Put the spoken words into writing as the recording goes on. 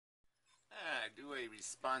a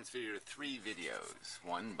response video to 3 videos.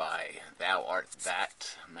 One by Thou Art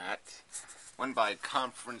That, Matt. One by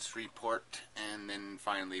Conference Report. And then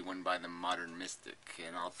finally one by The Modern Mystic.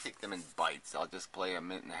 And I'll take them in bites. I'll just play a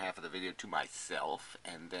minute and a half of the video to myself.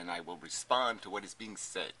 And then I will respond to what is being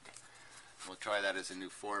said. We'll try that as a new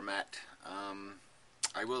format.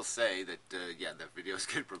 I will say that, yeah, the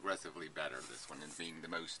videos get progressively better. This one is being the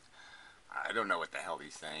most... I don't know what the hell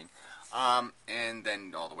he's saying. And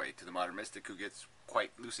then all the way to the Modern Mystic, who gets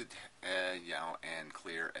quite lucid, and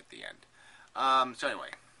clear at the end. So anyway,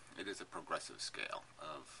 it is a progressive scale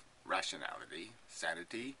of rationality,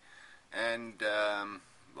 sanity, and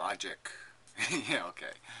logic. Yeah,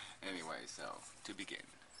 okay. Anyway, so to begin,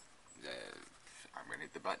 I'm going to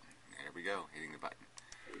hit the button. There we go, hitting the button.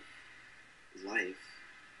 Life,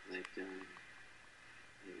 like,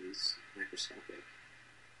 is microscopic.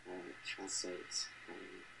 Calcites,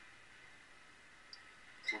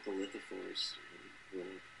 copolithophores,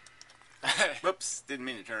 Whoops, didn't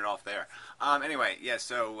mean to turn it off there. Anyway, yeah,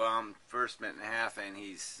 so first minute and a half, and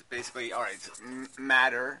he's basically, alright,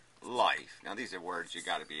 matter, life. Now, these are words you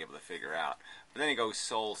got to be able to figure out. But then he goes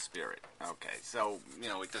soul, spirit. Okay, so, you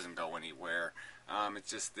know, it doesn't go anywhere.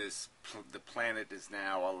 It's just this, the planet is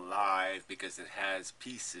now alive because it has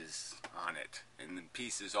pieces on it. And then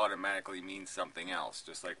pieces automatically mean something else.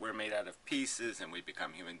 Just like we're made out of pieces and we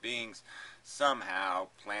become human beings, somehow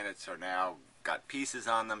planets are now got pieces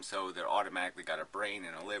on them, so they're automatically got a brain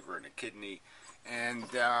and a liver and a kidney. And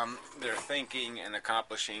they're thinking and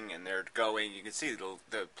accomplishing, and they're going. You can see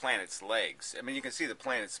the planet's legs. I mean, you can see the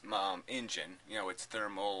planet's engine. You know, its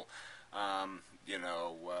thermal,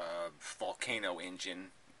 volcano engine.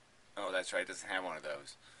 Oh, that's right. It doesn't have one of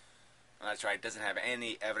those. Oh, that's right. It doesn't have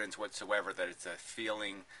any evidence whatsoever that it's a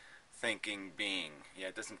feeling, thinking being. Yeah,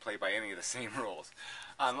 it doesn't play by any of the same rules.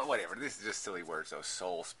 Whatever. This is just silly words, though.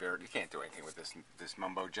 Soul, spirit. You can't do anything with this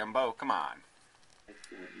mumbo jumbo. Come on.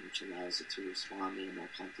 which allows it to respond in a more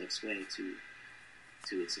complex way to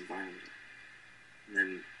its environment. And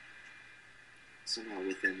then somehow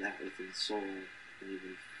within that, within soul, and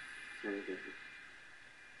even further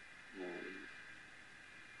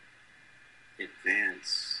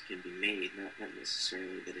advance can be made, not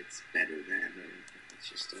necessarily that it's better than, or it's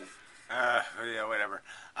just yeah, whatever.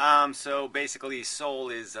 So basically, soul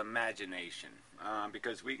is imagination.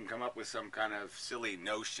 Because we can come up with some kind of silly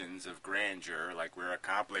notions of grandeur, like we're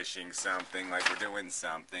accomplishing something, like we're doing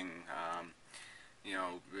something,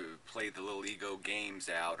 play the little ego games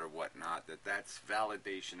out or whatnot, that's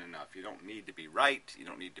validation enough. You don't need to be right, you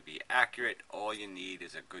don't need to be accurate, all you need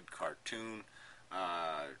is a good cartoon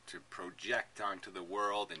to project onto the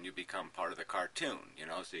world, and you become part of the cartoon,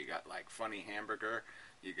 so you got like Funny Hamburger,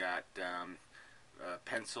 you got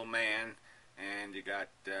Pencil Man, and you got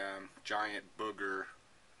Giant Booger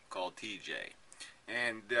called TJ.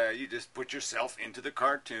 And you just put yourself into the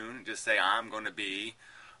cartoon and just say, I'm going to be,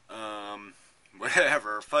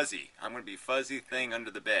 whatever, Fuzzy. I'm going to be Fuzzy thing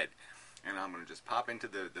under the bed. And I'm going to just pop into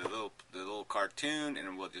the little cartoon,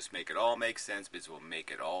 and we'll just make it all make sense, because we'll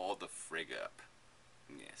make it all the frig up.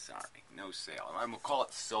 Yeah, sorry. No sale. We'll call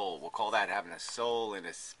it soul. We'll call that having a soul and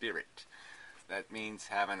a spirit. That means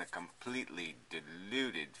having a completely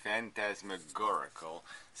diluted, phantasmagorical,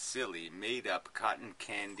 silly, made-up cotton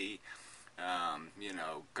candy,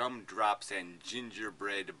 gumdrops and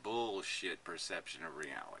gingerbread bullshit perception of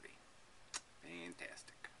reality.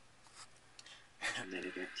 Fantastic.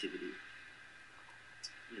 Genetic activity.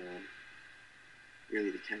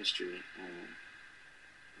 Really the chemistry,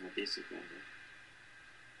 on a basic level,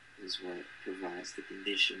 is what provides the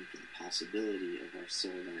condition for the possibility of our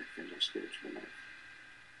soul life and our spiritual life.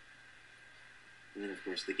 And then, of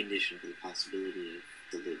course, the condition for the possibility of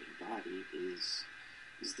the living body is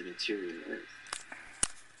the material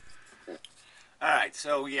earth. Alright,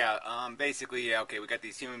 so yeah, basically, okay, we got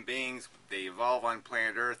these human beings, they evolve on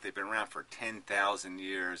planet Earth, they've been around for 10,000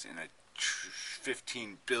 years in a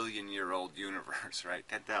 15 billion year old universe, right?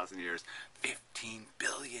 10,000 years, 15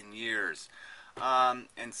 billion years.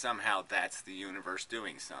 And somehow that's the universe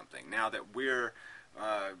doing something. Now that we're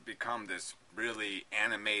become this really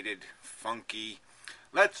animated, funky,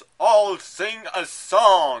 let's all sing a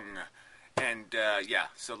song. And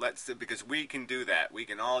so because we can do that. We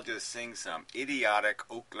can all just sing some idiotic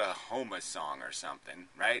Oklahoma song or something,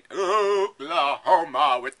 right?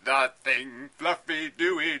 Oklahoma with the thing, fluffy,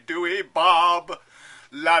 dooey, bob,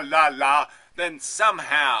 la la la. Then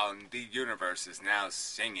somehow the universe is now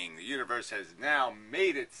singing. The universe has now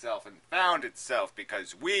made itself and found itself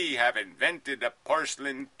because we have invented a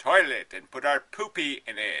porcelain toilet and put our poopy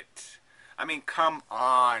in it. I mean, come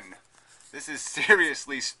on. This is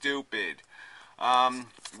seriously stupid.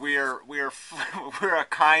 We're we're a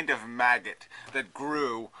kind of maggot that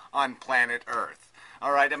grew on planet Earth.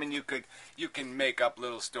 All right, I mean you can make up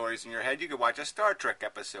little stories in your head. You could watch a Star Trek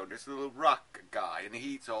episode. There's a little rock guy, and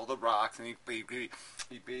he eats all the rocks, and he's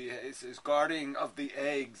guarding of the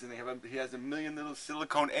eggs, and he has a million little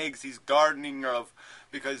silicone eggs he's gardening of,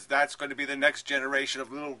 because that's going to be the next generation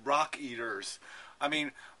of little rock eaters. I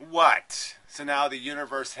mean, what? So now the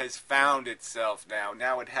universe has found itself now.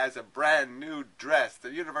 Now it has a brand new dress.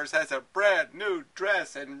 The universe has a brand new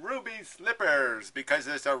dress and ruby slippers because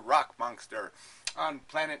there's a rock monster on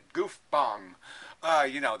planet Goofbong,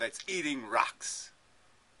 that's eating rocks.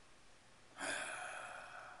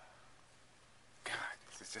 God,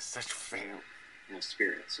 this is just such fail.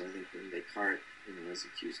 Spirit. So I think when Descartes, was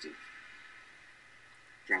accused of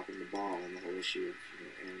dropping the ball on the whole issue of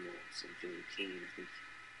animals and feeling pain, I think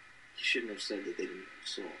he shouldn't have said that they didn't have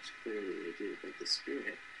souls. Clearly they do, but the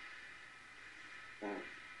spirit,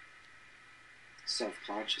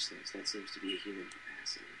 self-consciousness, that seems to be a human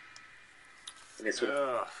capacity. And it's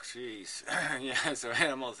oh, jeez. Yeah, so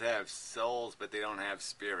animals have souls, but they don't have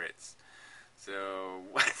spirits. So,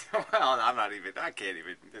 well, I can't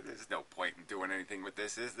even, there's no point in doing anything with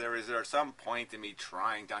this. Is there some point in me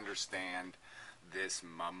trying to understand this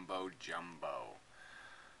mumbo-jumbo?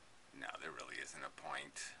 No, there really isn't a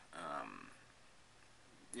point.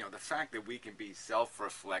 The fact that we can be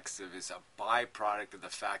self-reflexive is a byproduct of the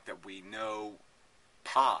fact that we know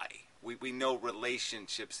pi. We know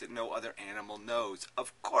relationships that no other animal knows.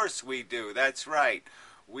 Of course we do. That's right.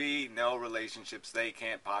 We know relationships they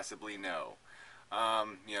can't possibly know.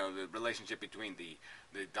 The relationship between the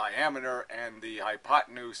diameter and the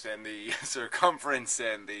hypotenuse and the circumference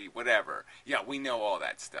and the whatever. Yeah, we know all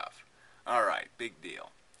that stuff. All right, big deal.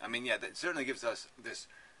 I mean, yeah, that certainly gives us this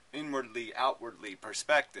inwardly, outwardly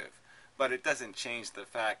perspective, but it doesn't change the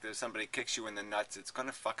fact that if somebody kicks you in the nuts, it's going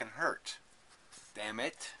to fucking hurt. Damn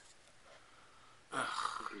it.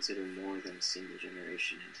 Consider more than a single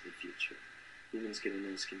generation into the future. Humans can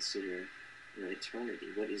almost consider, eternity.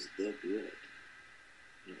 What is the good,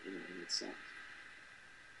 in itself,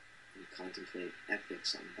 and contemplate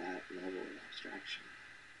ethics on that level of abstraction,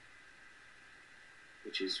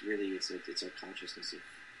 which is really it's our consciousness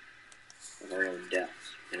of our own death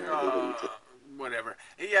and our ability to. Whatever.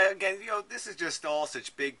 Yeah, again, this is just all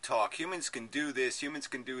such big talk. Humans can do this, humans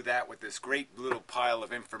can do that with this great little pile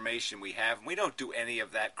of information we have, and we don't do any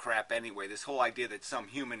of that crap anyway. This whole idea that some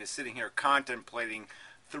human is sitting here contemplating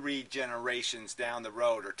 3 generations down the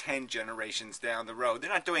road or 10 generations down the road. They're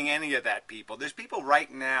not doing any of that, people. There's people right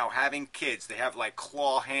now having kids. They have like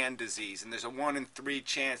claw hand disease, and there's a 1 in 3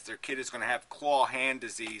 chance their kid is going to have claw hand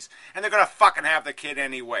disease, and they're going to fucking have the kid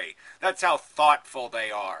anyway. That's how thoughtful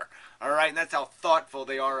they are. All right, and that's how thoughtful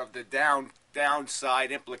they are of the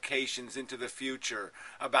downside implications into the future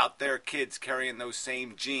about their kids carrying those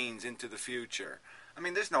same genes into the future. I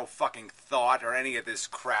mean, there's no fucking thought or any of this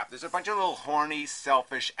crap. There's a bunch of little horny,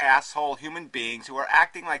 selfish, asshole human beings who are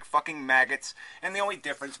acting like fucking maggots, and the only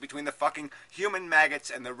difference between the fucking human maggots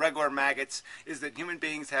and the regular maggots is that human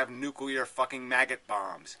beings have nuclear fucking maggot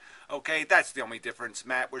bombs. Okay, that's the only difference,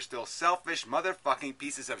 Matt. We're still selfish, motherfucking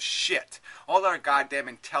pieces of shit. All our goddamn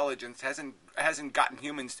intelligence hasn't gotten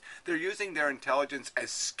humans. They're using their intelligence as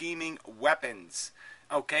scheming weapons.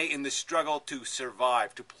 Okay, in the struggle to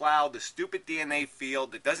survive, to plow the stupid DNA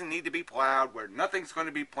field that doesn't need to be plowed, where nothing's going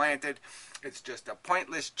to be planted. It's just a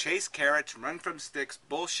pointless chase carrots, run from sticks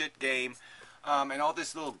bullshit game, and all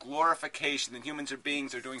this little glorification that humans or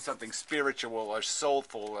beings are doing something spiritual or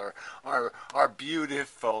soulful or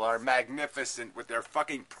beautiful or magnificent with their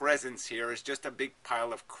fucking presence here is just a big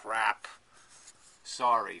pile of crap.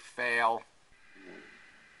 Sorry, fail.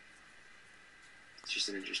 It's just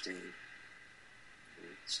an interesting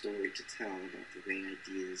story to tell about the way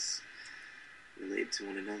ideas relate to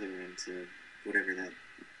one another and to whatever that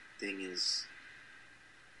thing is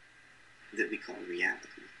that we call reality.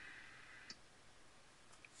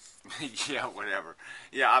 Yeah, whatever.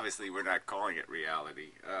 Yeah, obviously we're not calling it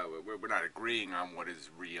reality. We're not agreeing on what is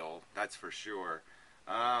real. That's for sure.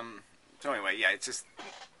 So anyway, yeah, it's just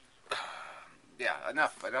yeah,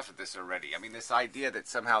 enough of this already. I mean, this idea that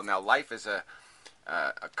somehow now life is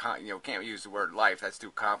can't use the word life. That's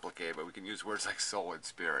too complicated. But we can use words like soul and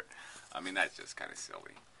spirit. I mean, that's just kind of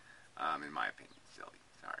silly, in my opinion. Silly.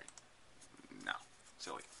 Sorry. No,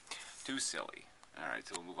 silly. Too silly. All right,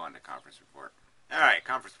 so we'll move on to conference report. All right,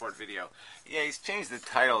 conference report video. Yeah, he's changed the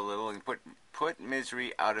title a little and put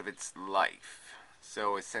misery out of its life.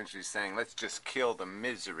 So essentially saying, let's just kill the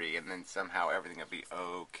misery and then somehow everything will be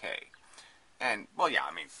okay. And, well, yeah,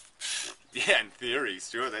 I mean, yeah, in theory,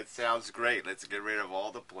 sure, that sounds great. Let's get rid of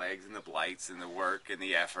all the plagues and the blights and the work and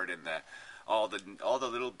the effort and all the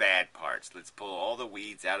little bad parts. Let's pull all the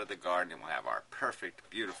weeds out of the garden and we'll have our perfect,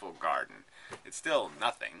 beautiful garden. It's still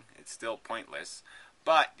nothing. It's still pointless.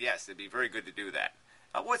 But, yes, it'd be very good to do that.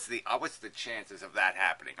 What's the chances of that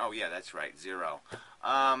happening? Oh, yeah, that's right, 0.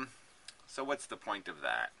 So what's the point of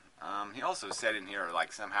that? He also said in here,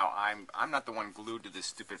 like, somehow I'm not the one glued to this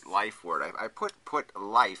stupid life word. I put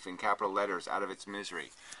life in capital letters out of its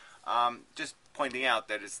misery. Just pointing out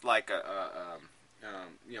that it's like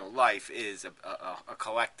life is a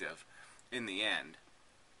collective in the end.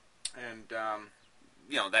 And,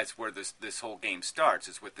 that's where this whole game starts,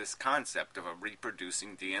 is with this concept of a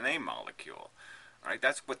reproducing DNA molecule. Right?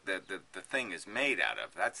 That's what the thing is made out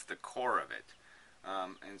of. That's the core of it.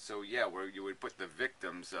 And so, yeah, where you would put the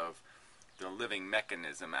victims of the living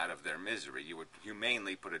mechanism out of their misery, you would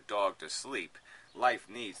humanely put a dog to sleep. Life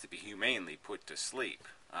needs to be humanely put to sleep.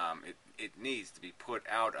 It needs to be put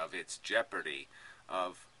out of its jeopardy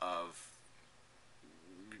of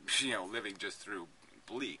living just through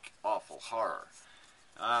bleak, awful horror.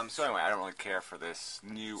 So anyway, I don't really care for this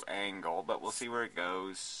new angle, but we'll see where it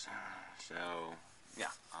goes. So,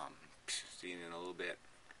 yeah, see you in a little bit.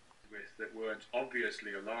 That weren't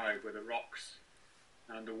obviously alive were the rocks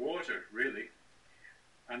and the water, really.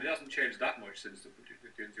 And it hasn't changed that much since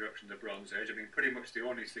the introduction of the Bronze Age. I mean, pretty much the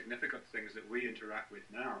only significant things that we interact with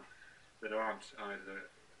now that aren't either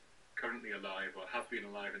currently alive or have been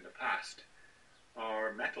alive in the past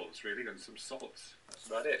are metals, really, and some salts. That's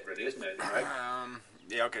about it, really, isn't it? Right?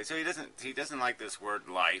 Yeah. Okay. So he doesn't like this word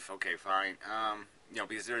life. Okay, fine.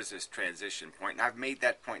 Because there is this transition point, and I've made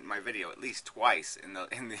that point in my video at least twice in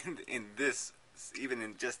this, even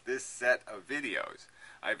in just this set of videos.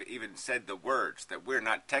 I've even said the words that we're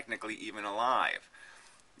not technically even alive.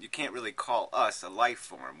 You can't really call us a life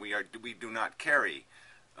form. We do not carry.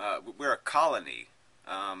 We're a colony.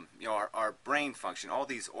 Our brain function, all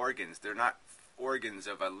these organs, they're not organs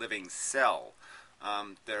of a living cell.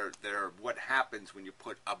 They're what happens when you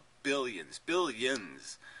put billions,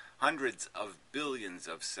 hundreds of billions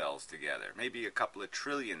of cells together, maybe a couple of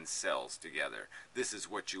trillion cells together. This is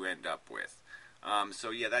what you end up with.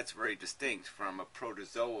 So yeah, that's very distinct from a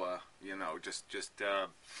protozoa, just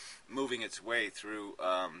moving its way through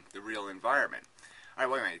the real environment. All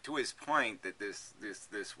right, well, anyway, to his point that this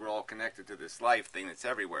we're all connected to this life thing that's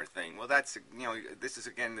everywhere thing. Well, that's this is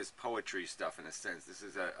again this poetry stuff in a sense. This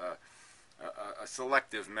is a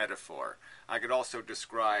selective metaphor. I could also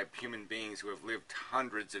describe human beings who have lived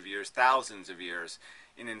hundreds of years, thousands of years,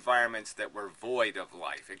 in environments that were void of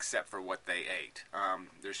life, except for what they ate.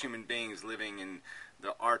 There's human beings living in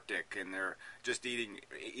the Arctic, and they're just eating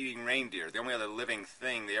reindeer. The only other living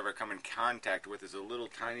thing they ever come in contact with is a little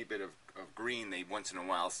tiny bit of green they once in a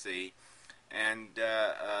while see, and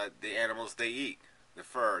the animals they eat. The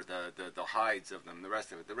fur, the hides of them, the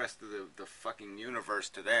rest of it. The rest of the fucking universe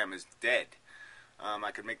to them is dead.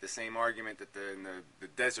 I could make the same argument that the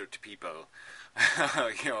desert people,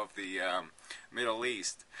 of the Middle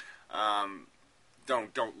East,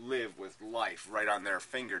 don't live with life right on their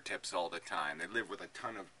fingertips all the time. They live with a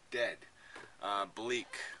ton of dead,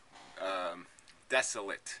 bleak,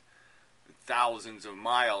 desolate, thousands of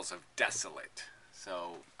miles of desolate.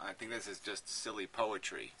 So I think this is just silly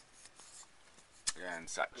poetry. And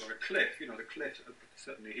such. Or a cliff, the cliff,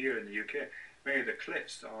 certainly here in the UK, many of the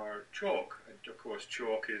cliffs are chalk. And of course,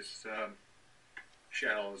 chalk is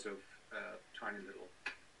shells of tiny little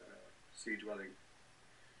sea-dwelling,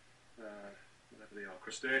 whatever they are,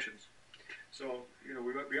 crustaceans. So,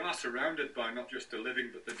 we are surrounded by not just the living,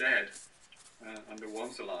 but the dead, and the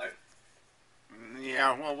once alive.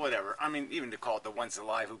 Yeah, well, whatever. I mean, even to call it the once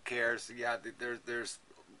alive, who cares? Yeah, there's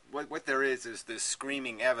what there is this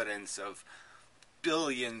screaming evidence of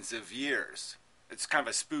billions of years. It's kind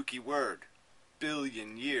of a spooky word.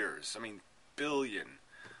 Billion years. I mean, billion.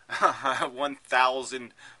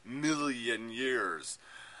 1,000 million years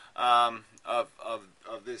of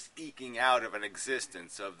this eking out of an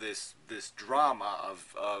existence, of this drama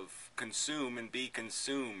of consume and be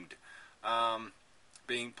consumed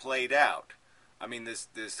being played out. I mean,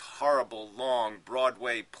 this horrible, long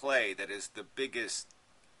Broadway play that is the biggest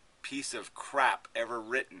piece of crap ever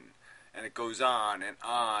written. And it goes on and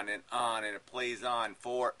on and on, and it plays on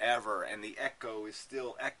forever, and the echo is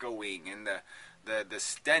still echoing, and the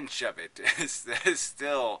stench of it is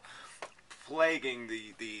still plaguing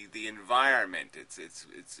the environment. It's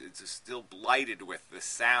still blighted with the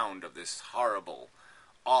sound of this horrible,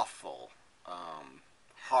 awful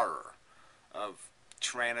horror of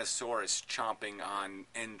Tyrannosaurus chomping on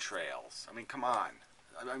entrails. I mean, come on.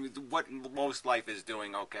 I mean, what most life is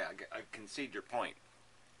doing, okay, I concede your point.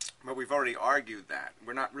 But we've already argued that.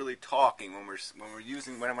 We're not really talking when we're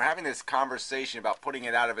having this conversation about putting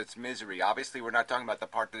it out of its misery. Obviously, we're not talking about the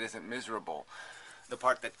part that isn't miserable, the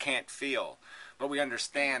part that can't feel. But we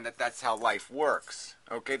understand that that's how life works.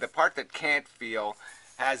 Okay, the part that can't feel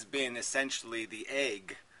has been essentially the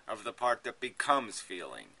egg of the part that becomes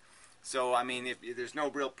feeling. So, I mean, if there's no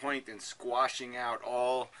real point in squashing out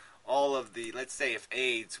all of the, let's say, if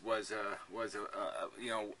AIDS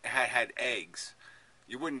had eggs,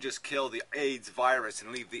 you wouldn't just kill the AIDS virus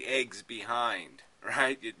and leave the eggs behind,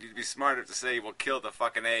 right? You'd be smarter to say, well, kill the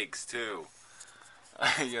fucking eggs too.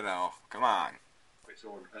 Come on. Its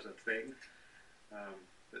own as a thing.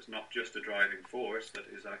 It's not just a driving force that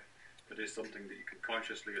is something that you can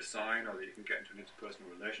consciously assign, or that you can get into an interpersonal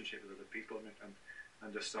relationship with other people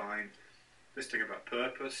and assign. This thing about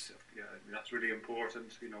purpose, yeah, I mean, that's really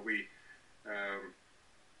important.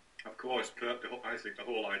 Of course, I think the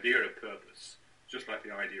whole idea of purpose, just like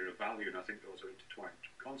the idea of value, and I think those are intertwined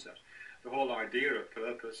concepts. The whole idea of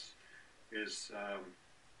purpose is,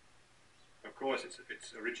 of course, it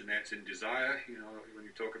originates in desire. When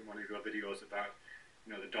you talk in one of your videos about,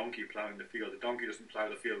 the donkey ploughing the field, the donkey doesn't plough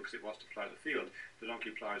the field because it wants to plough the field. The donkey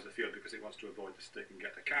ploughs the field because it wants to avoid the stick and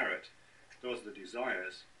get the carrot. Those are the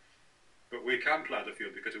desires. But we can plough the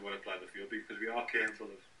field because we want to plough the field, because we are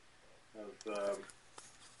capable of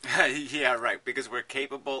yeah, right, because we're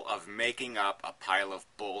capable of making up a pile of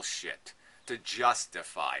bullshit to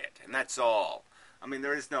justify it, and that's all. I mean,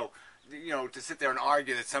 there is no, to sit there and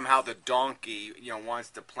argue that somehow the donkey, wants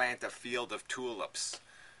to plant a field of tulips.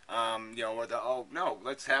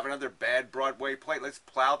 Let's have another bad Broadway play. Let's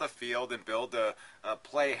plow the field and build a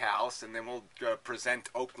playhouse, and then we'll present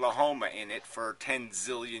Oklahoma in it for 10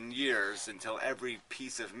 zillion years until every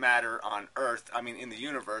piece of matter on Earth, in the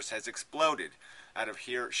universe, has exploded out of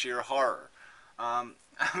sheer horror.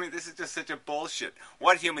 This is just such a bullshit.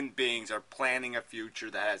 What human beings are planning a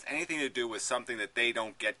future that has anything to do with something that they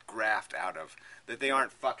don't get graft out of, that they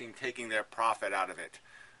aren't fucking taking their profit out of it?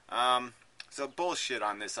 So bullshit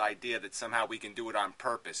on this idea that somehow we can do it on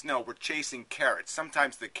purpose. No, we're chasing carrots.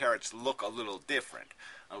 Sometimes the carrots look a little different.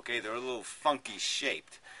 Okay, they're a little funky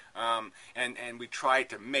shaped. And we try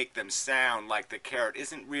to make them sound like the carrot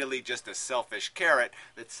isn't really just a selfish carrot,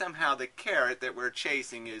 that somehow the carrot that we're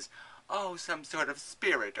chasing is, some sort of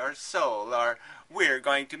spirit or soul, or we're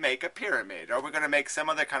going to make a pyramid, or we're going to make some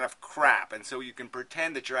other kind of crap. And so you can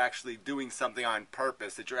pretend that you're actually doing something on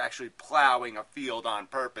purpose, that you're actually plowing a field on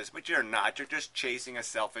purpose, but you're not. You're just chasing a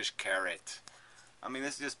selfish carrot.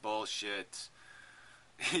 This is just bullshit.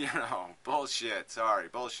 Bullshit. Sorry,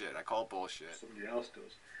 bullshit. I call it bullshit. Somebody else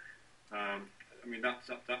does.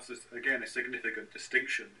 That's again a significant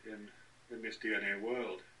distinction in this DNA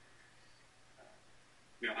world.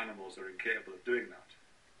 Animals are incapable of doing that.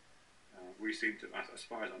 We seem to, as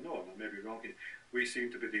far as I know, and I may be wrong here, we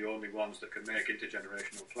seem to be the only ones that can make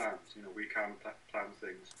intergenerational plans. We can plan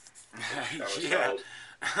things.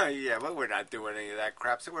 Yeah, but we're not doing any of that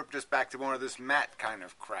crap. So we're just back to more of this Matt kind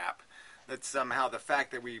of crap. That somehow the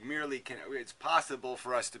fact that we merely can, it's possible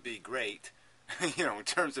for us to be great, in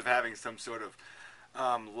terms of having some sort of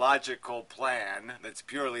logical plan that's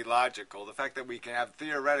purely logical. The fact that we can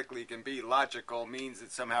theoretically can be logical means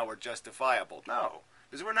that somehow we're justifiable. No,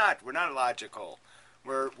 because we're not. We're not logical.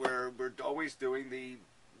 We're always doing the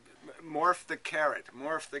morph the carrot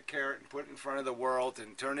and put it in front of the world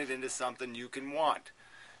and turn it into something you can want.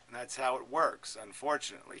 And that's how it works,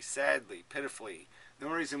 unfortunately, sadly, pitifully. The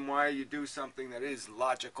only reason why you do something that is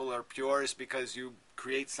logical or pure is because you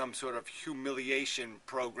create some sort of humiliation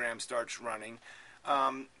program starts running.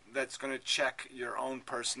 That's going to check your own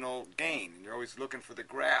personal gain. And you're always looking for the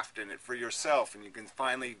graft in it for yourself, and you can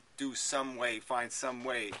finally find some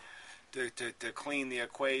way to clean the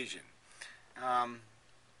equation.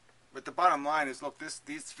 But the bottom line is, look, this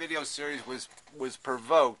video series was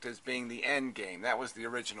provoked as being the end game. That was the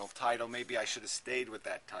original title. Maybe I should have stayed with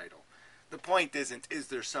that title. The point isn't, is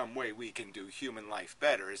there some way we can do human life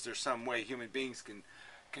better? Is there some way human beings can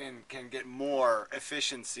get more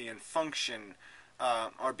efficiency and function,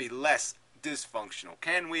 or be less dysfunctional?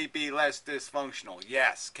 Can we be less dysfunctional?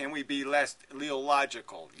 Yes. Can we be less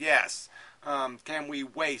illogical? Yes. Can we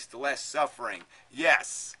waste less suffering?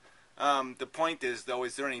 Yes. The point is, though,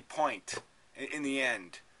 is there any point in the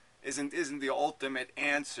end? Isn't the ultimate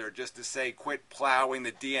answer just to say, quit plowing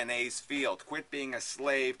the DNA's field, quit being a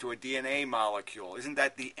slave to a DNA molecule? Isn't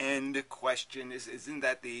that the end question? Isn't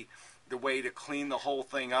that the way to clean the whole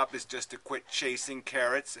thing up, is just to quit chasing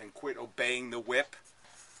carrots and quit obeying the whip?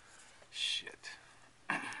 Shit.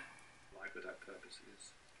 Life without purpose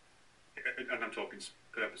and I'm talking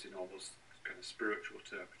purpose in almost kind of spiritual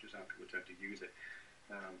terms, which is how people tend to use it.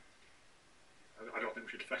 I don't think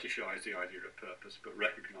we should fetishize the idea of purpose, but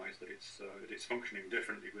recognise that it's functioning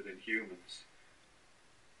differently within humans,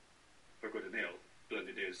 for good and ill, than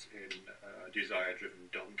it is in desire-driven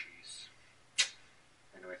donkeys.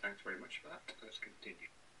 Anyway, thanks very much for that. Let's continue.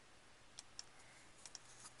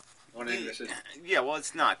 Yeah, well,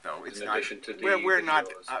 it's not though. It's not. We're not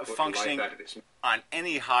functioning on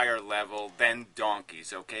any higher level than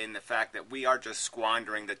donkeys, okay? And the fact that we are just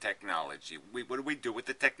squandering the technology. What do we do with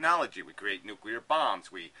the technology? We create nuclear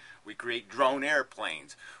bombs. We create drone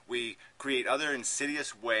airplanes. We create other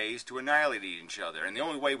insidious ways to annihilate each other. And the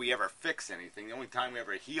only way we ever fix anything, the only time we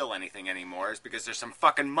ever heal anything anymore, is because there's some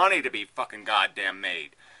fucking money to be fucking goddamn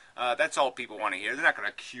made. That's all people want to hear. They're not going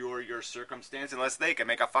to cure your circumstance unless they can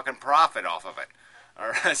make a fucking profit off of it.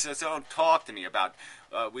 All right, so don't talk to me about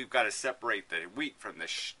we've got to separate the wheat from the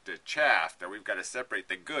chaff, or we've got to separate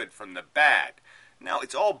the good from the bad. No,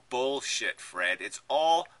 it's all bullshit, Fred. It's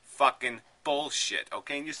all fucking bullshit,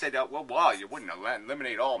 okay? And you said, well, you wouldn't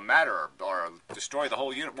eliminate all matter or destroy the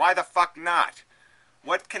whole universe. Why the fuck not?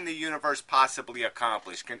 What can the universe possibly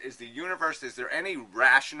accomplish? Is there any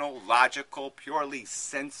rational, logical, purely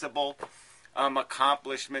sensible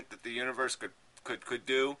accomplishment that the universe could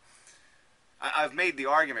do? I've made the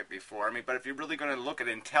argument before. I mean, but if you're really going to look at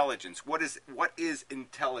intelligence, what is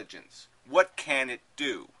intelligence? What can it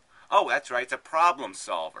do? Oh, that's right, it's a problem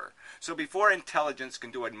solver. So before intelligence can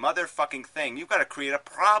do a motherfucking thing, you've got to create a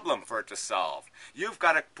problem for it to solve. You've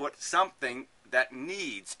got to put something that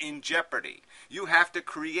needs in jeopardy. You have to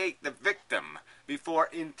create the victim before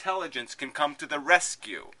intelligence can come to the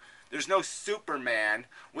rescue. There's no Superman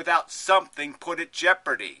without something put at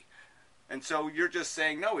jeopardy. And so you're just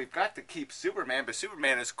saying, no, we've got to keep Superman, but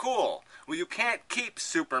Superman is cool. Well, you can't keep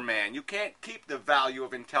Superman. You can't keep the value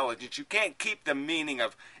of intelligence. You can't keep the meaning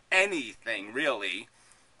of anything, really,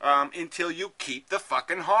 until you keep the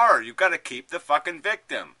fucking horror. You've got to keep the fucking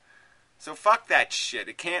victim. So fuck that shit.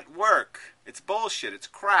 It can't work. It's bullshit. It's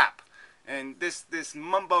crap. And this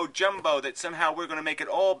mumbo-jumbo that somehow we're going to make it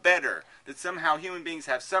all better, that somehow human beings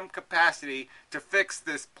have some capacity to fix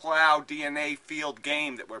this plow DNA field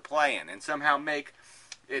game that we're playing, and somehow make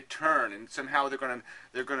it turn, and somehow they're going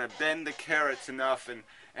to bend the carrots enough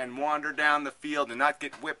and wander down the field and not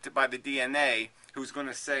get whipped by the DNA, who's going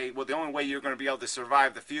to say, well, the only way you're going to be able to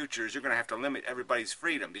survive the future is you're going to have to limit everybody's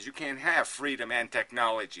freedom, because you can't have freedom and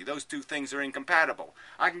technology. Those two things are incompatible.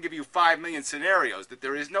 I can give you 5 million scenarios that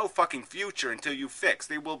there is no fucking future until you fix.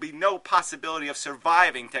 There will be no possibility of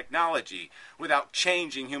surviving technology without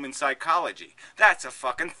changing human psychology. That's a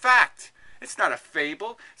fucking fact. It's not a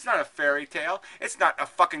fable. It's not a fairy tale. It's not a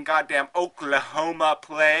fucking goddamn Oklahoma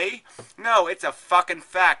play. No, it's a fucking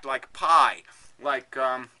fact, like pi, like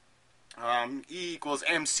E equals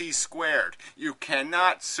MC squared. You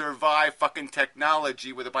cannot survive fucking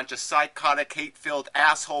technology with a bunch of psychotic, hate-filled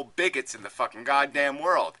asshole bigots in the fucking goddamn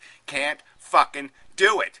world. Can't fucking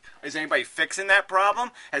do it. Is anybody fixing that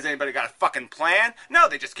problem? Has anybody got a fucking plan? No,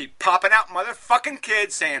 they just keep popping out motherfucking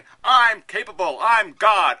kids saying, I'm capable, I'm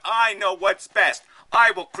God, I know what's best.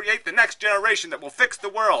 I will create the next generation that will fix the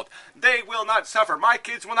world. They will not suffer. My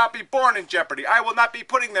kids will not be born in jeopardy. I will not be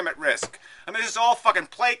putting them at risk. I mean, this is all fucking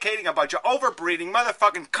placating a bunch of overbreeding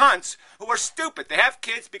motherfucking cunts who are stupid. They have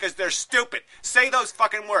kids because they're stupid. Say those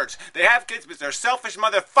fucking words. They have kids because they're selfish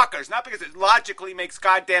motherfuckers, not because it logically makes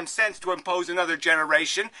goddamn sense to impose another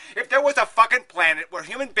generation. If there was a fucking planet where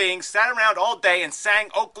human beings sat around all day and sang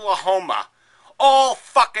Oklahoma all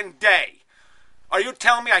fucking day, are you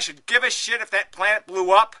telling me I should give a shit if that planet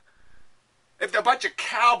blew up? If a bunch of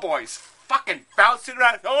cowboys fucking bouncing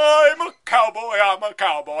around, I'm a cowboy, I'm a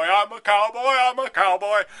cowboy, I'm a cowboy, I'm a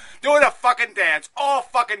cowboy, doing a fucking dance all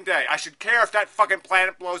fucking day. I should care if that fucking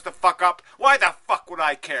planet blows the fuck up. Why the fuck would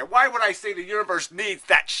I care? Why would I say the universe needs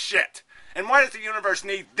that shit? And why does the universe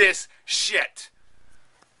need this shit?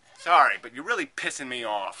 Sorry, but you're really pissing me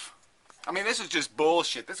off. I mean, this is just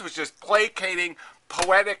bullshit. This was just placating,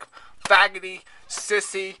 poetic, faggoty,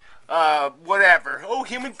 sissy, whatever. Oh,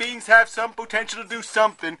 human beings have some potential to do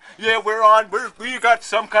something. Yeah, we got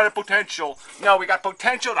some kind of potential. No, we got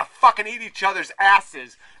potential to fucking eat each other's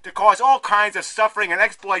asses, to cause all kinds of suffering and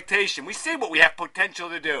exploitation. We see what we have potential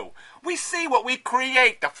to do. We see what we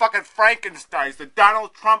create. The fucking Frankensteins, the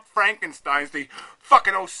Donald Trump Frankensteins, the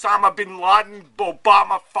fucking Osama bin Laden,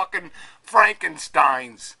 Obama fucking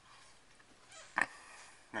Frankensteins.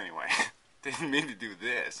 Anyway, didn't mean to do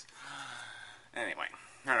this. Anyway,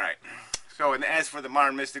 alright. So, and as for the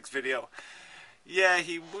Modern Mystics video, yeah,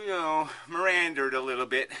 he, meandered a little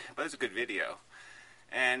bit, but it's a good video.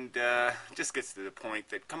 and just gets to the point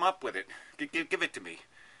that, come up with it. Give it to me.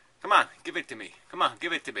 Come on, give it to me. Come on,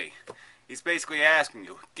 give it to me. He's basically asking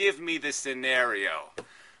you, give me the scenario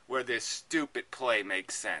where this stupid play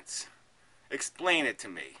makes sense. Explain it to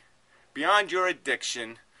me. Beyond your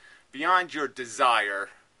addiction, beyond your desire,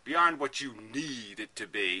 beyond what you need it to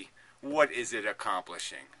be, what is it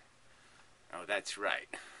accomplishing? Oh, that's right.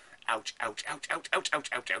 Ouch, ouch, ouch, ouch, ouch, ouch,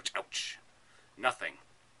 ouch, ouch, ouch. Nothing.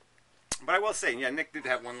 But I will say, yeah, Nick did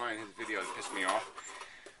have one line in his video that pissed me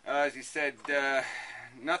off. He said,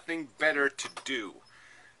 nothing better to do.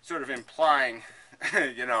 Sort of implying,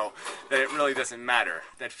 you know, that it really doesn't matter.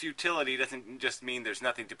 That futility doesn't just mean there's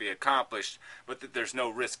nothing to be accomplished, but that there's no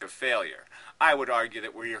risk of failure. I would argue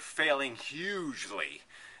that where you're failing hugely,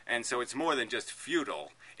 and so it's more than just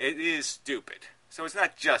futile, it is stupid. So it's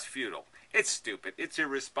not just futile. It's stupid. It's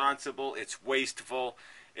irresponsible. It's wasteful.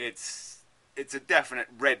 It's a definite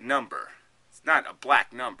red number. It's not a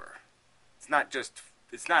black number. It's not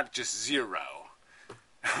just zero.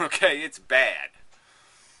 Okay, it's bad.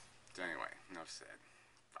 So anyway, enough said.